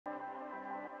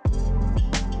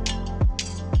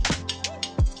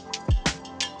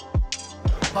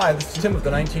Hi, this is Tim of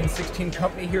the 1916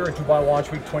 Company here at Dubai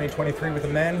Watch Week 2023 with a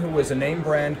man who was a name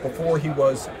brand before he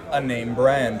was a name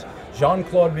brand.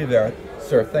 Jean-Claude Biver.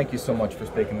 Sir, thank you so much for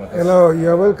speaking with us. Hello,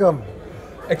 you're welcome.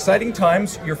 Exciting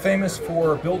times. You're famous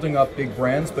for building up big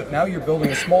brands, but now you're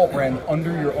building a small brand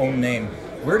under your own name.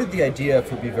 Where did the idea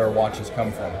for Biver watches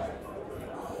come from?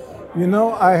 You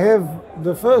know, I have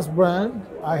the first brand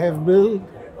I have built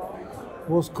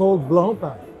was called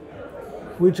Blancpain,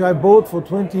 which I bought for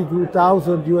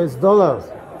 22,000 US dollars.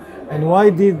 And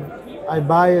why did I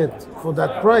buy it for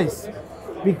that price?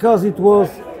 Because it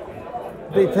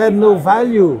had no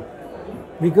value.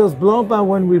 Because Blancpain,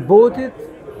 when we bought it,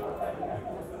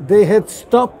 they had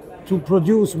stopped to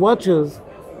produce watches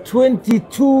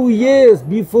 22 years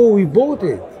before we bought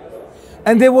it.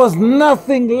 And there was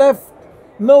nothing left,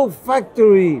 no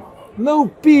factory, no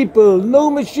people,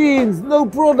 no machines, no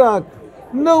product,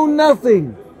 no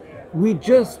nothing. We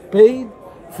just paid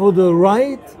for the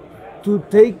right to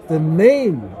take the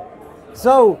name.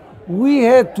 So we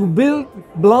had to build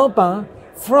Blancpain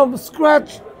from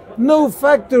scratch. No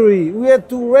factory, we had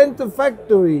to rent a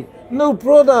factory. No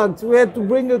products, we had to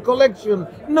bring a collection.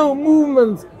 No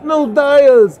movements, no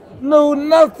dials, no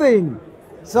nothing.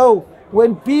 So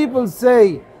when people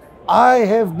say, I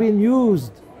have been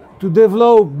used to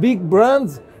develop big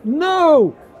brands,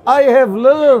 no, I have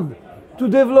learned to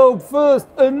develop first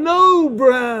a no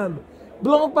brand.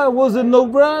 Blancpain was a no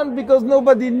brand because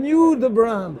nobody knew the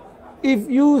brand. If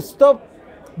you stop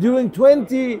during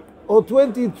 20 or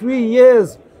 23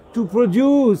 years to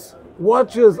produce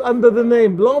watches under the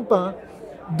name Blancpain,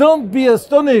 don't be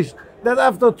astonished that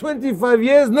after 25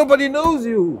 years nobody knows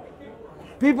you.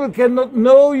 People cannot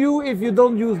know you if you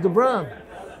don't use the brand.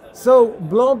 So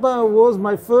Blancpain was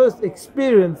my first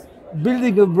experience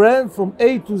building a brand from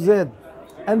A to Z.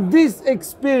 And this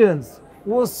experience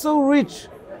was so rich,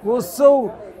 was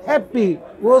so happy,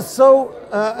 was so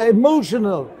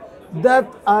emotional that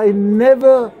I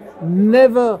never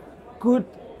could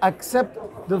accept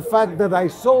the fact that I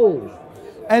sold.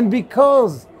 And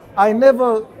because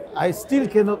I still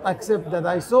cannot accept that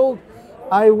I sold,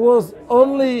 I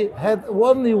had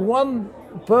only one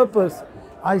purpose.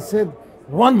 I said,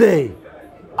 one day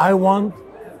I want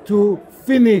to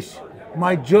finish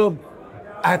my job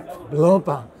at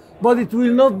Blancpain. But it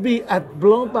will not be at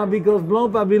Blancpain because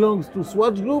Blancpain belongs to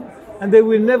Swatch Group and they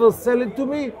will never sell it to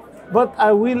me. But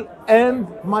I will end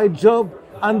my job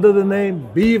under the name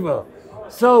Biver.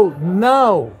 So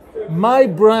now my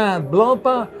brand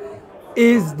Blancpain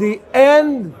is the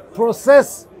end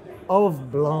process of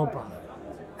Blancpain.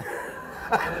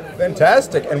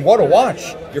 Fantastic, and what a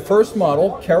watch. Your first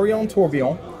model, Carillon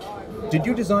Tourbillon. Did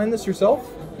you design this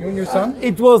yourself? You and your son?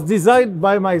 It was designed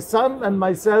by my son and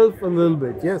myself a little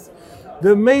bit, yes.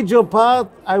 The major part,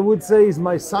 I would say, is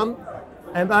my son.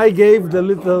 And I gave the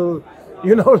little,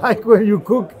 you know, like when you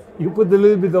cook, you put a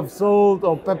little bit of salt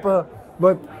or pepper.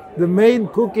 But the main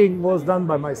cooking was done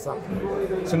by my son.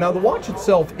 So now the watch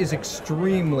itself is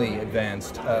extremely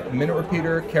advanced. Minute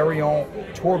repeater, Carillon,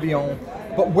 Tourbillon,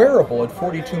 but wearable at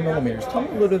 42 millimeters. Tell me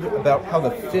a little bit about how the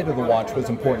fit of the watch was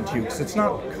important to you, because it's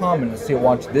not common to see a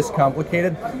watch this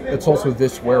complicated that's also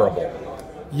this wearable.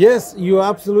 Yes, you're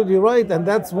absolutely right, and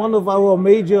that's one of our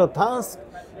major tasks,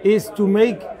 is to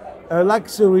make a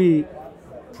luxury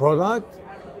product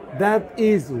that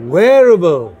is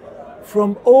wearable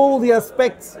from all the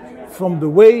aspects, from the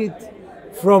weight,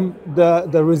 from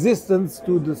the resistance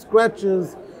to the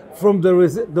scratches, from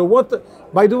the water.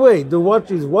 By the way, the watch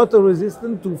is water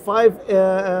resistant to 5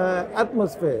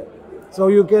 atmosphere. So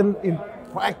you can,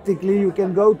 practically, you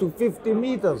can go to 50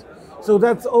 meters. So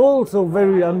that's also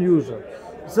very unusual.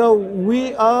 So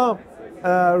we are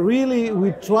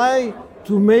we try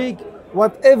to make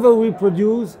whatever we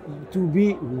produce to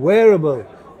be wearable,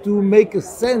 to make a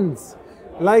sense.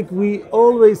 Like we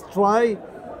always try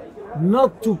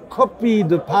not to copy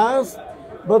the past,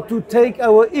 but to take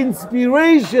our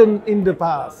inspiration in the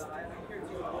past.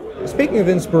 Speaking of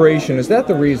inspiration, is that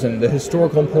the reason, the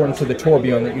historical importance of the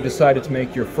tourbillon, that you decided to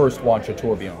make your first watch a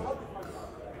tourbillon?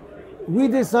 We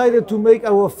decided to make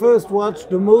our first watch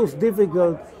the most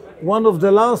difficult, one of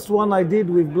the last one I did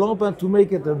with Blancpain, to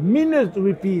make it a minute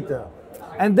repeater.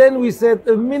 And then we said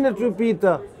a minute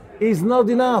repeater is not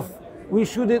enough. We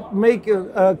should make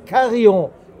a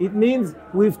carillon. It means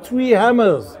with 3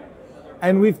 hammers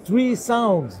and with 3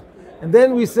 sounds. And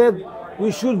then we said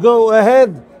we should go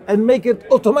ahead and make it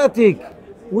automatic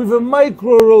with a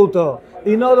micro rotor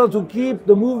in order to keep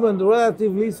the movement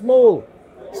relatively small.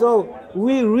 So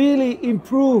we really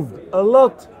improved a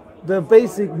lot the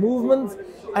basic movements,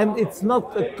 and it's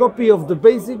not a copy of the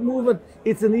basic movement,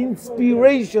 it's an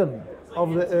inspiration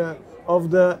of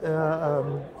of the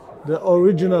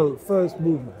original first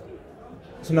movement.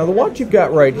 So now the watch you've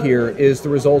got right here is the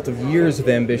result of years of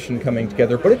ambition coming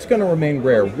together, but it's going to remain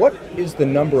rare. What is the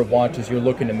number of watches you're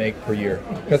looking to make per year?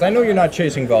 Because I know you're not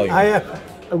chasing volume.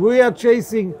 We are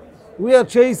chasing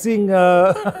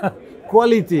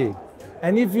quality,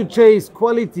 and if you chase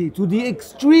quality to the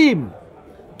extreme,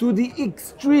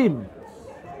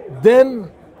 then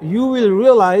you will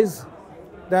realize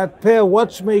that per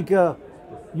watchmaker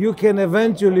you can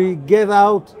eventually get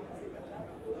out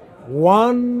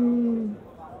one,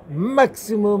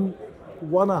 maximum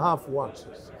 1.5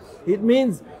 watches. It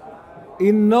means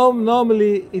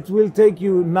normally it will take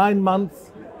you 9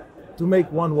 months to make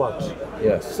one watch.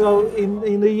 Yes. So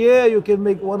in a year you can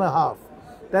make 1.5.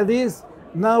 That is,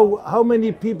 now how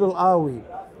many people are we?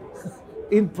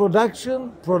 In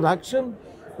production,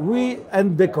 we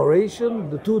and decoration,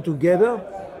 the two together,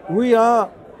 we are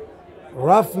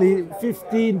roughly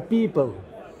 15 people.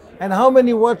 And how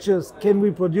many watches can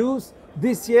we produce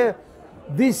this year?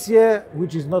 This year,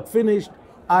 which is not finished,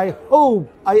 I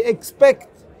expect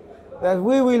that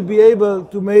we will be able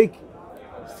to make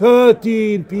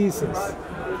 13 pieces.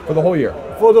 For the whole year?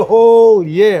 For the whole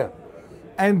year.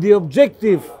 And the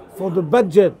objective for the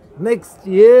budget next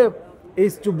year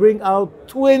is to bring out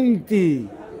 20.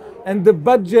 And the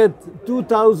budget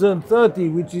 2030,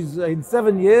 which is in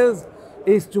 7 years,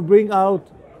 is to bring out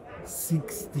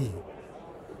 60.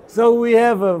 So we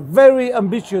have a very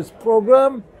ambitious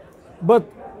program, but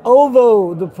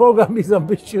although the program is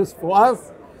ambitious for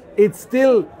us, it's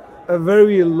still a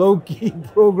very low-key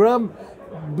program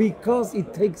because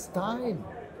it takes time.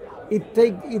 It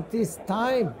is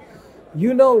time.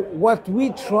 You know, what we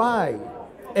try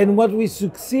and what we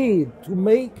succeed to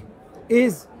make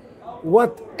is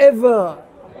whatever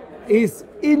is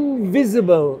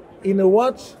invisible in a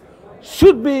watch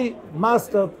should be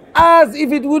mastered as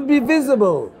if it would be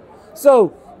visible.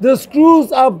 So the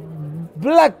screws are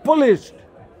black polished.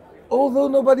 Although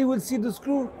nobody will see the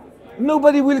screw,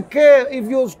 nobody will care if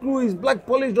your screw is black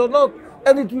polished or not,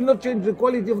 and it will not change the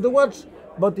quality of the watch,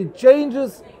 but it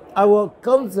changes our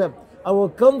concept. Our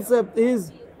concept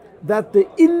is that the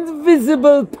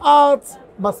invisible parts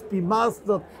must be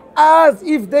mastered as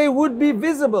if they would be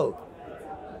visible.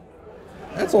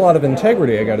 That's a lot of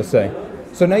integrity, I gotta say.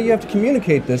 So now you have to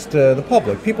communicate this to the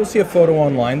public. People see a photo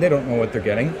online, they don't know what they're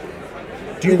getting.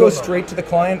 Do you go straight to the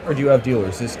client, or do you have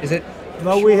dealers? Is it?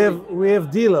 No, we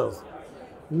have dealers.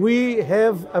 We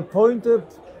have appointed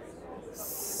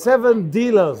 7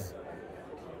 dealers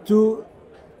to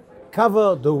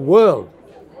cover the world.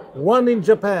 1 in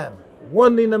Japan,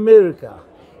 1 in America,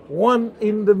 1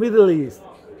 in the Middle East,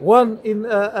 1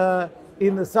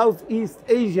 in Southeast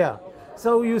Asia.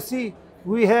 So you see,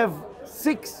 we have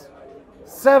 6,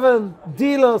 7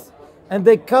 dealers, and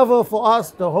they cover for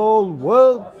us the whole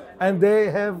world, and they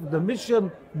have the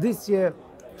mission this year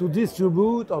to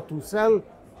distribute or to sell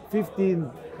 15,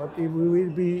 but it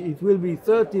will be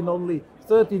 13 only,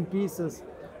 13 pieces,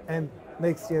 and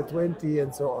next year 20,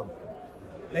 and so on.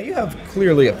 Now you have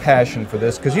clearly a passion for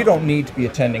this, because you don't need to be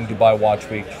attending Dubai Watch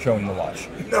Week showing the watch.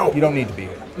 No. You don't need to be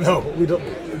here. No, we don't.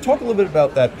 Talk a little bit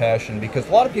about that passion, because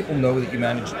a lot of people know that you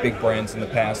managed big brands in the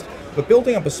past, but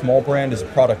building up a small brand is a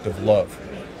product of love.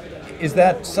 Is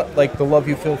that like the love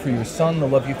you feel for your son, the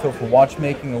love you feel for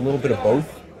watchmaking, a little bit of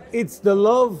both? It's the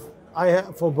love I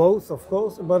have for both, of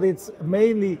course, but it's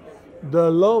mainly the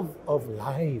love of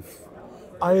life.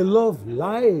 I love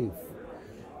life.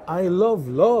 I love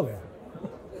love.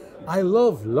 I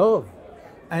love love.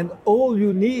 And all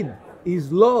you need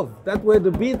is love. That were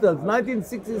the Beatles,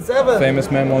 1967.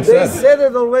 Famous man once said. said. They said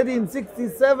it already in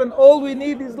 67. All we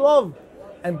need is love.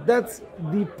 And that's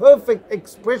the perfect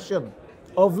expression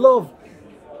of love,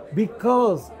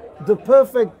 because the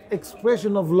perfect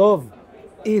expression of love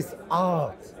is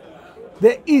art.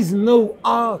 There is no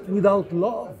art without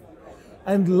love.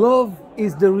 And love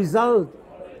is the result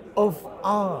of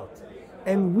art.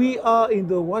 And we are in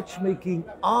the watchmaking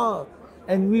art,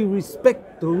 and we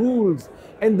respect the rules.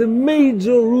 And the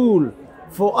major rule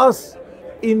for us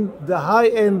in the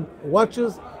high-end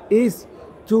watches is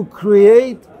to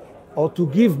create or to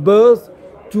give birth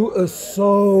to a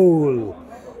soul.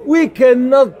 We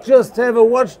cannot just have a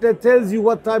watch that tells you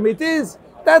what time it is.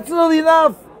 That's not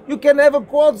enough. You can have a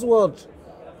quartz watch.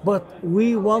 But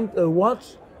we want a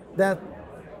watch that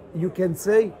you can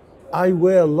say, I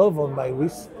wear love on my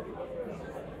wrist.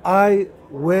 I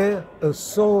wear a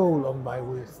soul on my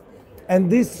wrist. And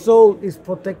this soul is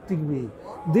protecting me.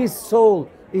 This soul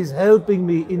is helping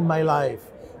me in my life.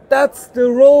 That's the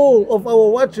role of our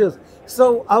watches.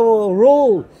 So our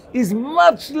role is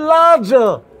much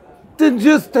larger than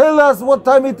just tell us what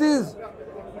time it is.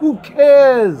 Who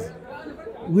cares?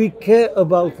 We care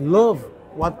about love,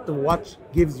 what the watch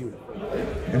gives you.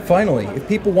 And finally, if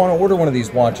people want to order one of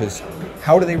these watches,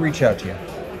 how do they reach out to you?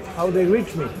 How they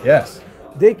reach me? Yes.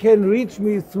 They can reach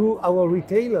me through our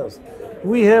retailers.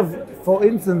 We have, for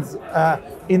instance,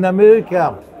 in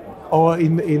America or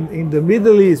in the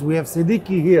Middle East, we have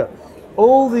Sediki here.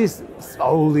 All these,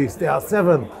 there are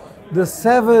 7. The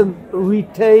 7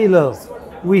 retailers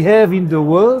we have in the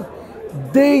world,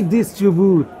 they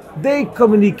distribute, they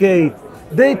communicate,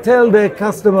 they tell their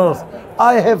customers,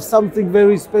 I have something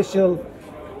very special.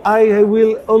 I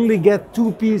will only get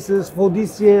 2 pieces for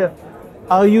this year.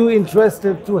 Are you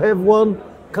interested to have one?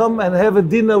 Come and have a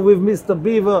dinner with Mr.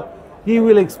 Biver. He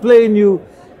will explain you.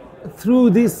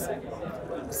 Through this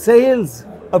sales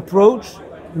approach,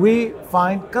 we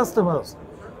find customers.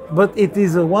 But it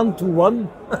is a one-to-one.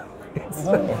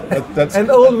 And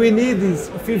all we need is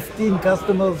 15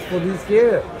 customers for this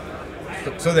year.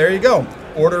 So there you go.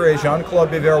 Order a Jean-Claude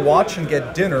Biver watch and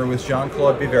get dinner with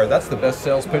Jean-Claude Biver. That's the best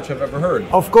sales pitch I've ever heard.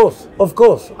 Of course, of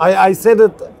course. I said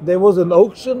that there was an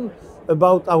auction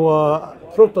about our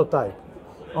prototype.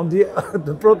 On the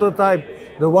prototype,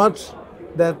 the watch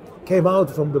that came out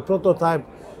from the prototype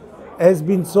is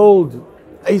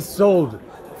sold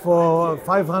for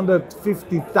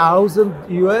 550,000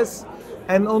 US,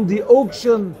 and on the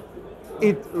auction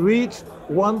it reached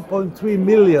 1.3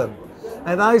 million.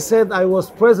 And I said, I was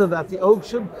present at the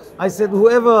auction, I said,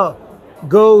 whoever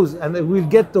goes and will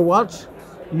get the watch,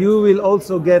 you will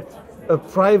also get a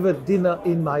private dinner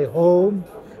in my home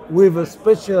with a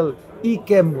special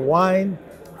Yquem wine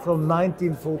from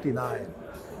 1949.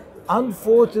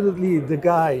 Unfortunately, the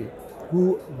guy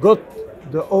who got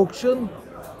the auction,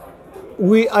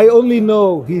 I only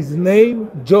know his name,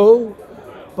 Joe,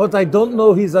 but I don't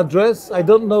know his address. I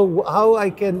don't know how I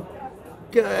can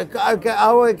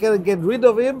get rid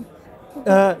of him.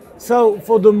 So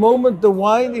for the moment, the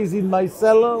wine is in my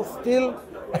cellar still,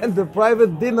 and the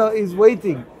private dinner is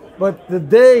waiting. But the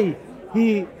day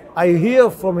I hear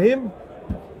from him,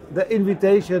 the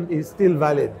invitation is still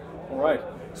valid. All right.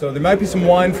 So there might be some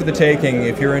wine for the taking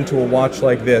if you're into a watch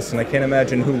like this, and I can't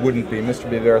imagine who wouldn't be. Mr.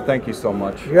 Biver, thank you so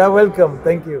much. You are welcome.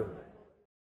 Thank you.